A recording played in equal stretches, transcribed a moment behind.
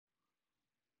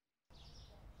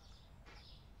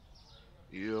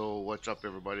Yo, what's up,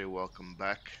 everybody? Welcome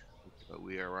back.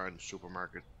 We are on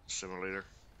Supermarket Simulator.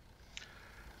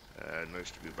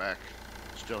 Nice to be back.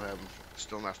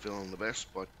 Still not feeling the best,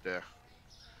 but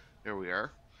here we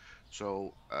are.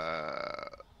 So,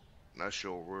 not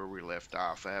sure where we left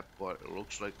off at, but it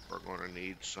looks like we're going to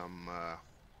need some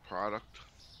product.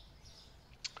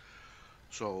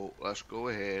 So let's go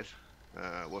ahead.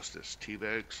 What's this? Tea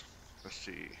bags. Let's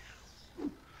see.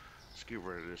 Let's get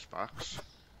rid of this box.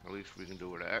 At least we can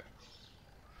do with that.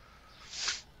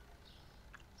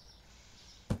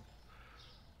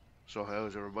 So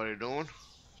how's everybody doing?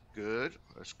 Good,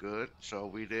 that's good. So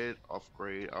we did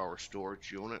upgrade our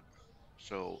storage unit.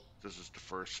 So this is the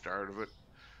first start of it.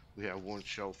 We have one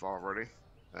shelf already.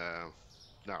 Uh,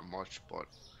 Not much, but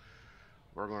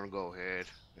we're going to go ahead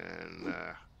and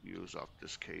use up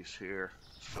this case here.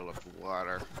 Let's fill up the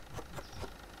water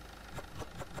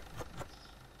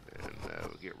and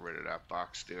we'll get rid of that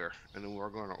box there. And then we're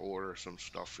going to order some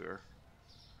stuff here.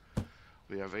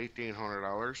 We have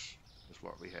 $1,800 is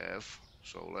what we have.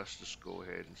 So let's just go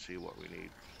ahead and see what we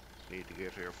need to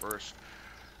get here first.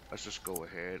 Let's just go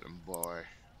ahead and buy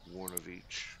one of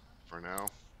each for now,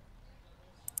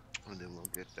 and then we'll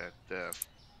get that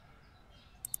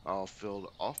all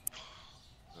filled up.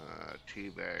 Tea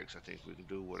bags, I think we can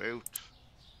do without.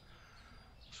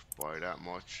 Let's buy that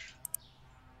much.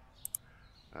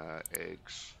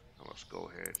 Eggs, and let's go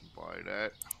ahead and buy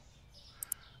that.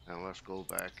 And let's go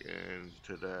back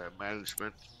into the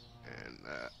management and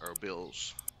our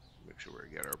bills. Make sure we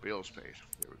get our bills paid.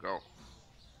 There we go.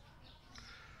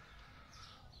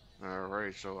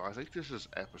 Alright, so I think this is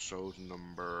episode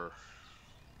number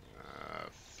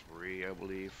 3, I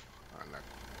believe. I'm not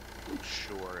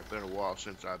sure. It's been a while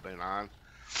since I've been on.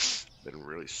 Been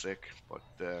really sick, but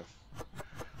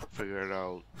figured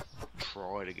I'll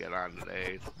try to get on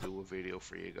today to do a video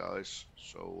for you guys.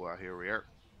 So here we are.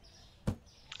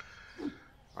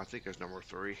 I think it's number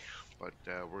 3, but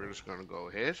we're just gonna go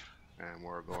ahead and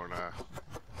we're gonna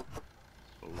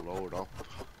load up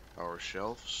our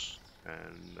shelves,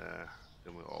 and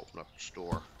then we'll open up the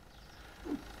store.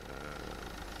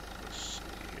 Let's see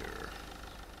here.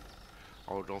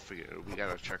 Oh, don't forget, we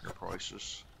gotta check our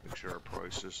prices. Make sure our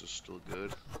prices is still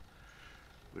good.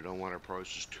 We don't want our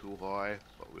prices too high,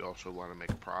 but we also want to make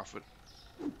a profit.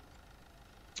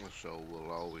 So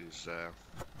we'll always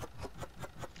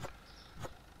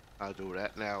I'll do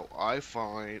that. Now,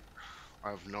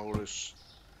 I've noticed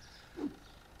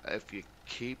if you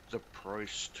keep the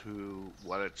price to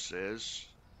what it says,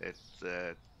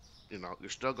 you're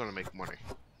still gonna make money.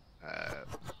 Uh,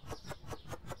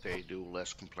 they do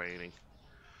less complaining.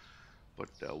 But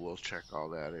we'll check all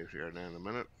that out here in a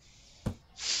minute.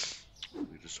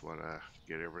 We just want to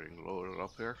get everything loaded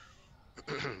up here.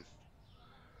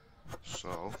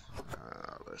 So,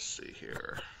 let's see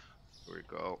here. Here we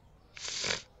go.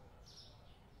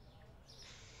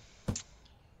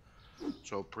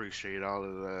 So appreciate all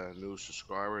of the new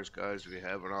subscribers, guys. If you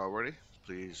haven't already,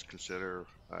 please consider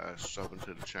subbing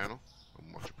to the channel.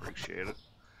 I much appreciate it.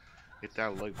 Hit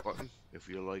that like button if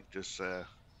you like this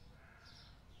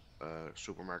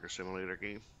Supermarket Simulator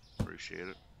game. Appreciate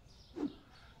it.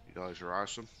 You guys are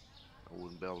awesome. I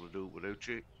wouldn't be able to do it without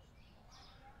you.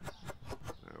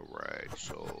 Alright,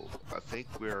 so I think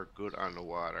we're good on the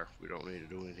water. We don't need to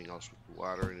do anything else with the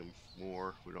water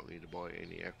anymore. We don't need to buy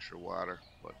any extra water,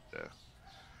 but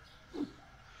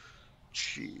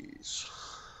cheese.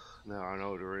 Now I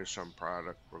know there is some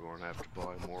product we're going to have to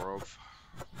buy more of,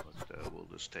 but we'll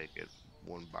just take it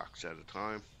one box at a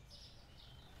time.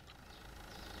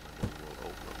 And then we'll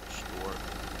open up the store.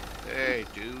 Hey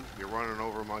dude, you're running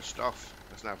over my stuff.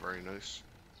 That's not very nice.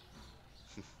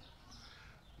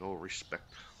 No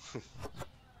respect.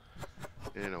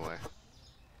 Anyway,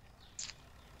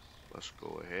 let's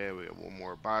go ahead. We got one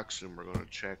more box and we're going to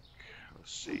check.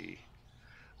 Let's see.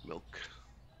 Milk.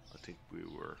 I think we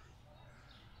were.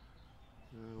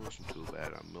 It wasn't too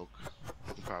bad on milk.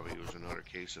 I can probably use another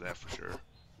case of that for sure.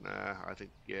 Nah, I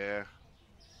think, yeah.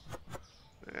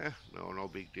 No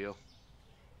big deal.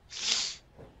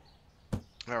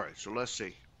 Alright, so let's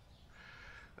see.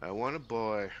 I want to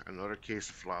buy another case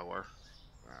of flour.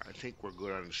 I think we're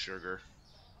good on the sugar.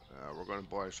 We're going to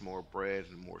buy some more bread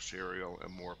and more cereal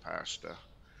and more pasta.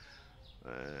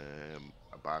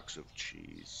 A box of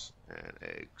cheese and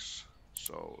eggs.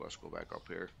 So let's go back up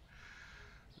here.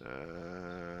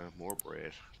 More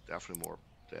bread, definitely more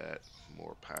that,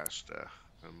 more pasta,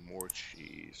 and more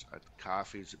cheese.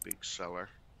 Coffee's a big seller.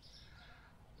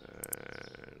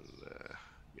 And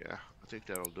yeah, I think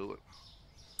that'll do it.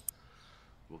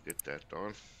 We'll get that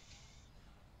done.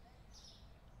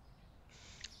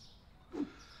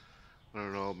 I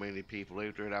don't know many people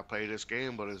out there that play this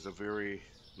game, but it's a very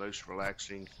nice,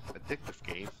 relaxing, addictive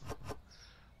game.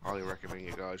 Highly recommend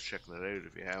you guys checking it out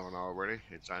if you haven't already.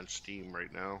 It's on Steam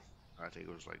right now. I think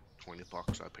it was like 20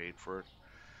 bucks I paid for it.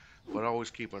 But always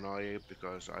keep an eye out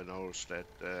because I noticed that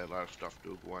a lot of stuff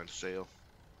do go on sale.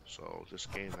 So this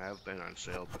game have been on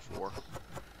sale before,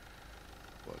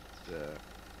 but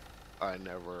I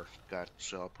never got the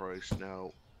sale price.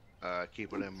 Now,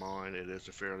 keeping in mind it is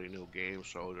a fairly new game,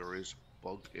 so there is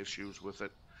bug issues with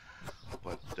it.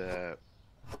 But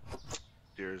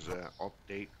there's an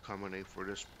update coming in for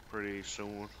this pretty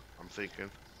soon. I'm thinking.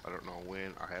 I don't know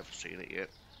when. I haven't seen it yet,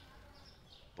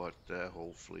 but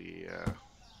hopefully,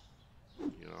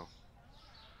 you know,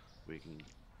 we can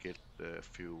get a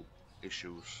few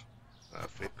issues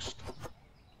fixed.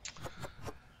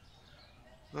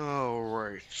 All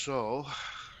right, so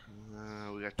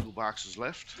we got two boxes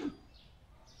left,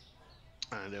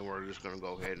 and then we're just gonna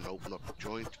go ahead and open up the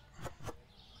joint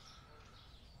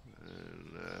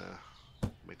and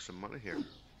make some money here.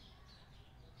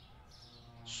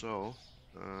 So,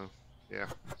 yeah,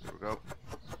 here we go.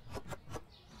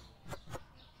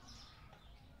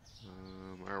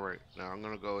 All right, now I'm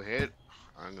gonna go ahead.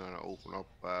 I'm gonna open up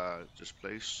this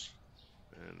place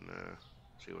and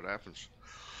see what happens.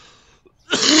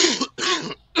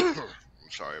 I'm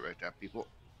sorry about that, people.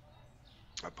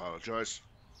 I apologize.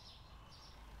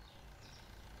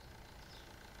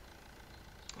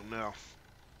 Now,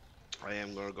 I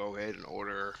am gonna go ahead and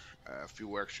order a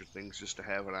few extra things just to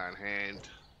have it on hand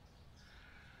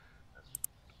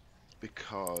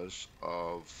because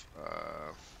of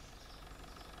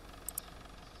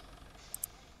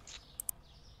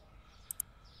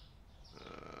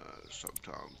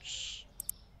sometimes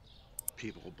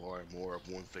people buy more of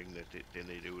one thing than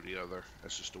they do the other.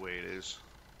 That's just the way it is.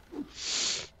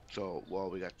 So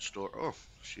while we got the store, oh,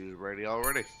 she's ready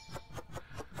already.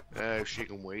 She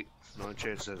can wait. 9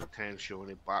 chances out of 10 she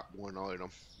only bought one item.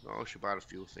 No, she bought a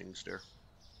few things there.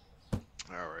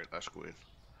 Alright, let's go in.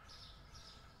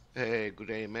 Hey, good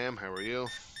day, ma'am. How are you?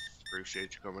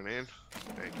 Appreciate you coming in.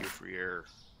 Thank you for your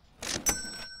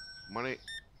money.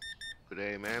 Good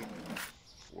day, ma'am.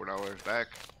 $4 back.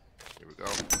 Here we go.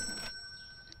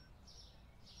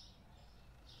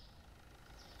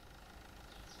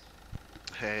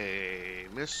 Hey,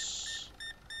 miss.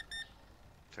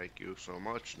 Thank you so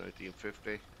much.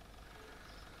 1950.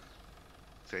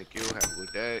 Thank you. Have a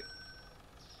good day.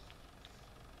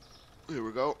 Here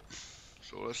we go.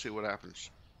 So let's see what happens.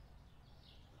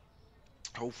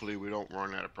 Hopefully we don't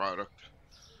run out of product.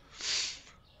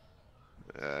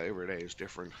 Every day is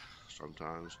different.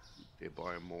 Sometimes they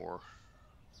buy more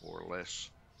or less.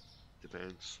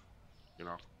 Depends, you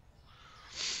know.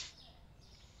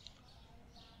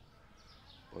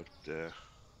 But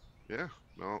yeah,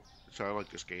 no, it's how I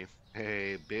like this game.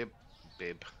 Hey,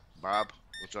 Bob,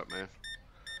 what's up, man?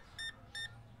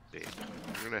 Bib,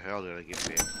 where the hell did I get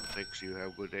Bib? Thanks, you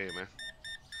have a good day, man.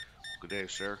 Good day,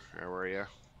 sir. How are ya?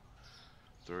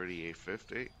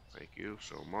 38.50. Thank you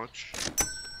so much.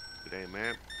 Good day,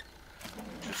 man.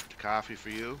 Just a coffee for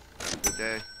you. Have a good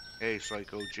day. Hey,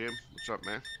 Psycho Jim, what's up,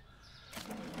 man?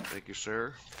 Thank you,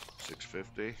 sir.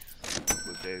 6.50.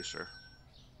 Good day, sir.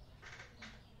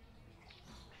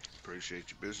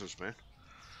 Appreciate your business, man.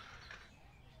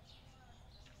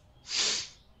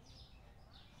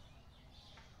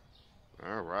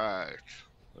 All right.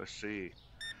 Let's see.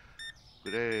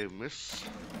 Good day, miss.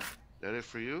 That it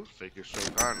for you? Thank you so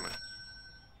kindly.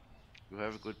 You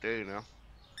have a good day now.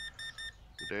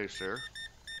 Good day, sir.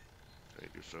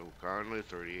 Thank you so kindly.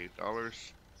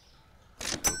 $38.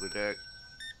 Have a good day.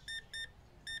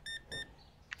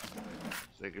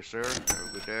 Thank you, sir. Have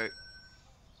a good day.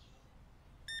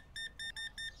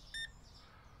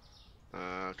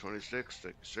 26.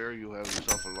 Thank you, sir. You have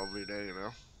yourself a lovely day, you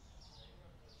know.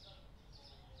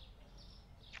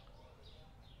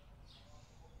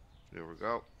 Here we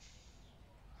go.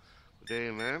 Good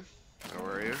day, ma'am. How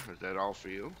are you? Is that all for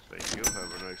you? Thank you.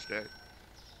 Have a nice day.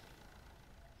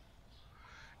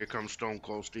 Here comes Stone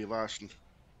Cold Steve Austin.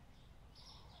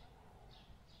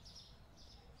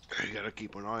 You gotta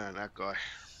keep an eye on that guy.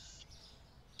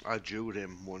 I Jewed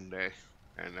him one day,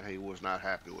 and he was not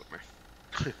happy with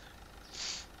me.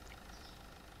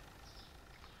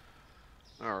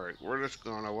 Alright, we're just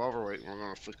gonna, while we're waiting, we're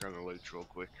gonna flick on the lights real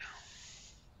quick.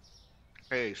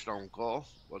 Hey, Stone Cold.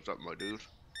 What's up, my dude?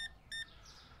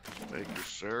 Thank you,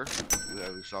 sir. You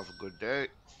have yourself a good day.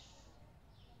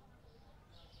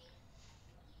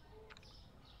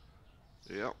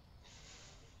 Yep.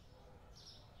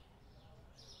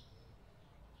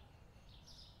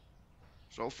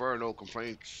 So far, no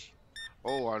complaints.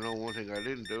 Oh, I know one thing I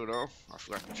didn't do though. I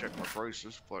forgot to check my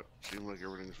prices, but it seems like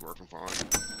everything's working fine.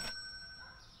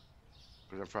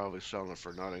 Because I'm probably selling it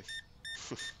for nothing.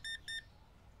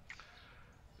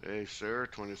 Hey, sir,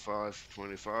 25,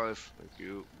 25. Thank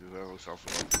you. You have yourself a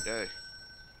lovely day.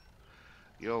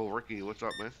 Yo, Ricky, what's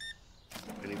up, man?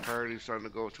 Any parties starting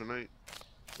to go tonight?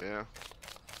 Yeah.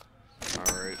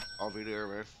 All right, I'll be there,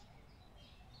 man.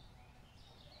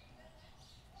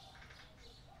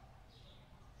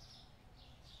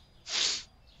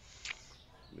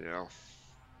 Yeah.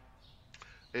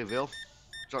 Hey, Bill,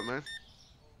 what's up, man?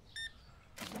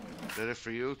 That it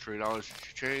for you?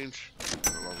 $3 change.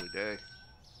 Have a lovely day.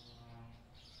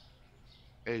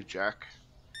 Hey, Jack.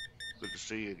 Good to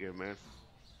see you again, man.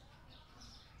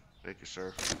 Thank you,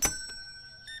 sir.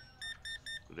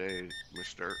 Good day,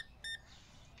 Mister.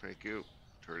 Thank you.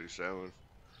 37,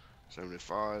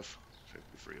 75. Thank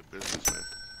you for your business, man.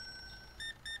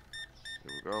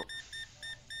 Here we go.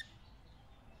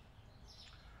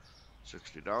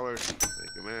 $60.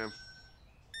 Thank you, ma'am.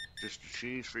 Just the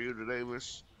cheese for you today,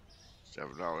 miss.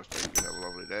 $7. Thank you. Have a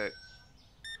lovely day.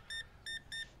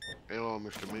 Hello,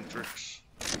 Mr. Matrix.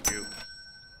 Thank you.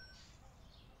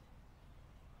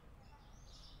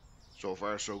 So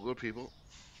far, so good, people.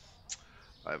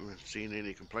 I haven't seen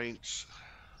any complaints,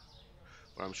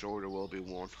 but I'm sure there will be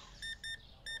one.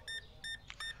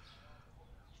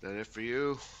 That it for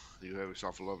you. You have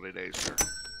yourself a lovely day, sir.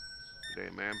 Good day,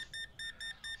 ma'am.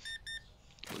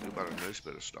 We got a nice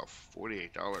bit of stuff.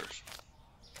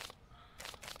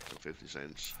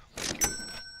 $48.50. Thank you.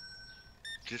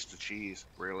 Just the cheese.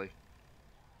 Really?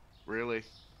 Really?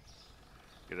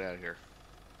 Get out of here.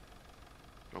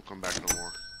 Don't come back no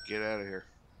more. Get out of here.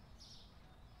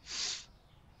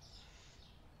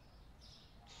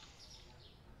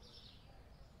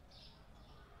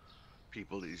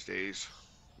 People these days,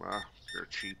 they're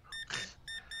cheap.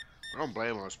 I don't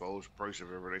blame them, I suppose. Price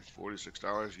of everything.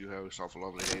 $46. You have yourself a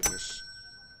lovely day, miss.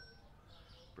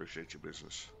 Appreciate your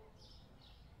business.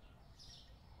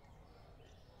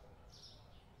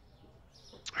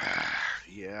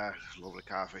 Yeah, lovely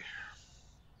coffee.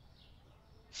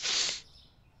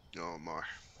 Oh my.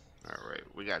 Alright,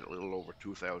 we got a little over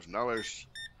 $2,000.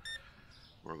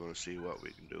 We're going to see what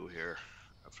we can do here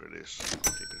after this. I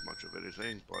don't think it's much of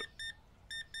anything, but...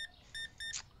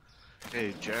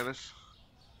 Hey, Janice.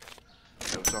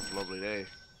 Have yourself a lovely day.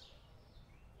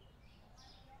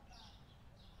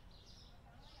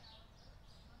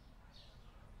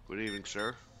 Good evening,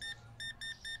 sir.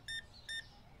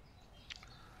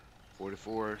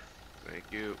 44.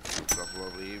 Thank you. Have yourself a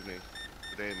lovely evening.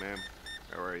 Good day, ma'am.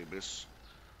 How are you, miss?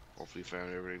 Hopefully you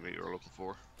found everything that you were looking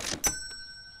for.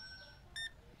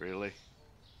 Really?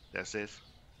 That's it?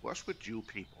 What's with you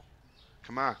people?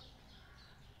 Come on.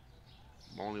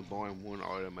 I'm only buying one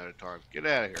item at a time. Get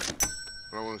out of here.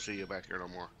 I don't want to see you back here no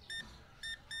more.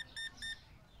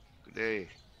 Good day.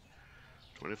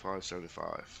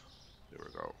 25.75. There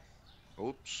we go.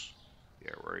 Oops.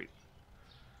 Yeah, right.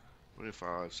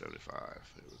 25.75.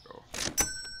 There we go.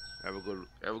 Have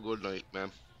a good night,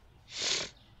 man.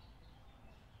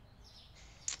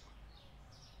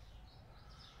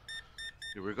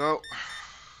 Here we go.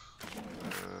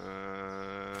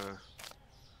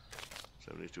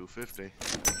 72.50.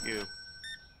 Thank you.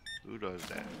 Who does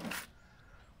that?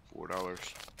 $4.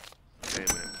 Hey,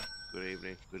 man. Good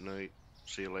evening. Good night.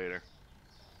 See you later.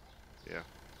 Yeah.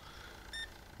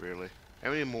 Really?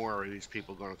 How many more are these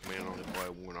people gonna come in and only buy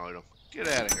one item? Get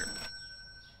out of here.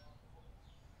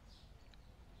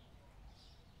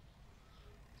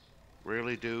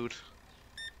 Really, dude?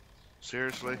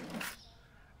 Seriously?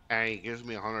 And he gives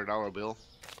me $100 bill?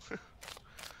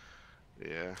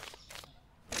 Yeah.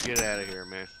 Get out of here,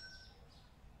 man.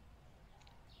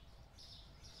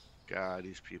 God,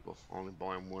 these people only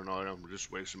buying one item. We're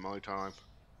just wasting my time.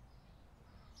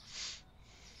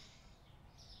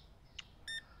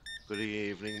 Good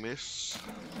evening, miss.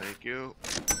 Thank you.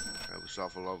 Have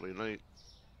yourself a lovely night.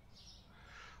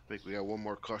 I think we got one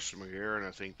more customer here, and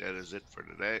I think that is it for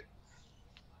today.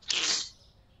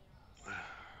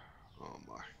 Oh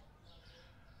my.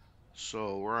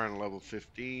 So we're on level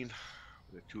 15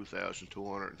 with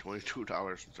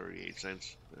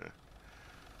 $2,222.38. Yeah,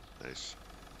 nice.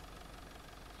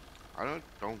 I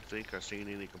don't think I've seen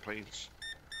any complaints.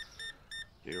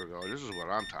 Here we go. This is what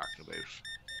I'm talking about.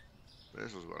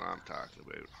 This is what I'm talking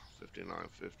about.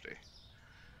 59.50.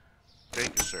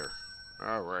 Thank you, sir.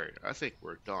 Alright, I think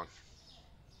we're done.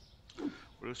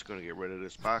 We're just gonna get rid of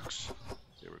this box.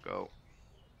 Here we go.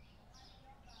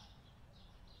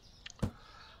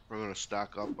 We're gonna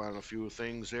stock up on a few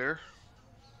things here.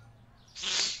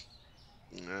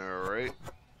 Alright.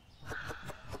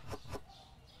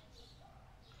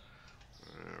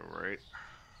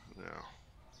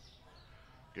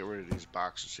 get rid of these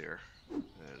boxes here and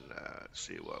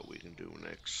see what we can do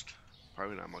next.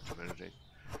 Probably not much of anything.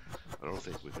 I don't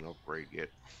think we can upgrade yet.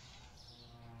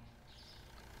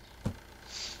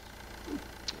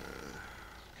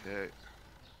 Okay.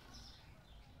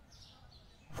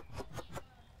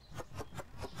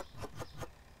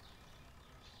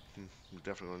 We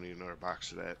definitely gonna need another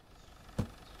box of that.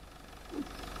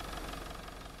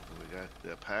 We got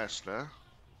the pasta.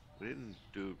 We didn't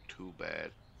do too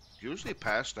bad. Usually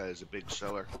pasta is a big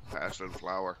seller. Pasta and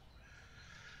flour.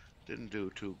 Didn't do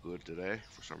too good today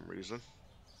for some reason.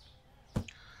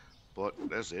 But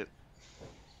that's it.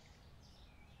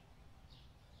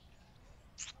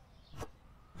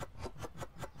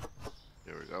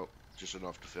 There we go. Just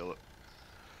enough to fill it.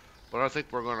 But I think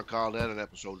we're going to call that an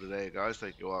episode today, guys.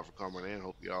 Thank you all for coming in.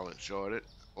 Hope you all enjoyed it.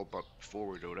 Oh, but before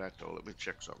we do that, though, let me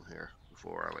check something here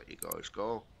before I let you guys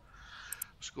go.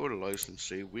 Let's go to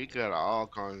licensee. We got all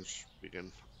kinds we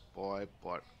can buy,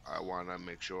 but I want to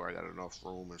make sure I got enough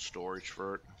room and storage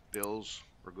for it. Bills,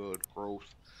 we're good. Growth,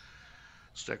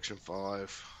 section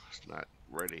 5, it's not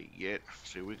ready yet.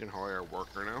 See, we can hire a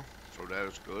worker now, so that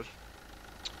is good.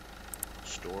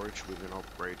 Storage, we can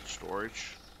upgrade the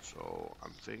storage. So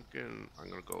I'm thinking I'm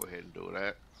going to go ahead and do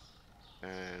that.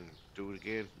 And do it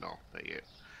again? No, not yet.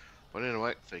 But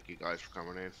anyway, thank you guys for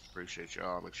coming in. Appreciate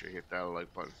y'all. Make sure you hit that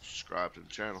like button, subscribe to the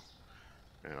channel,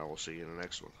 and I will see you in the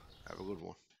next one. Have a good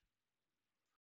one.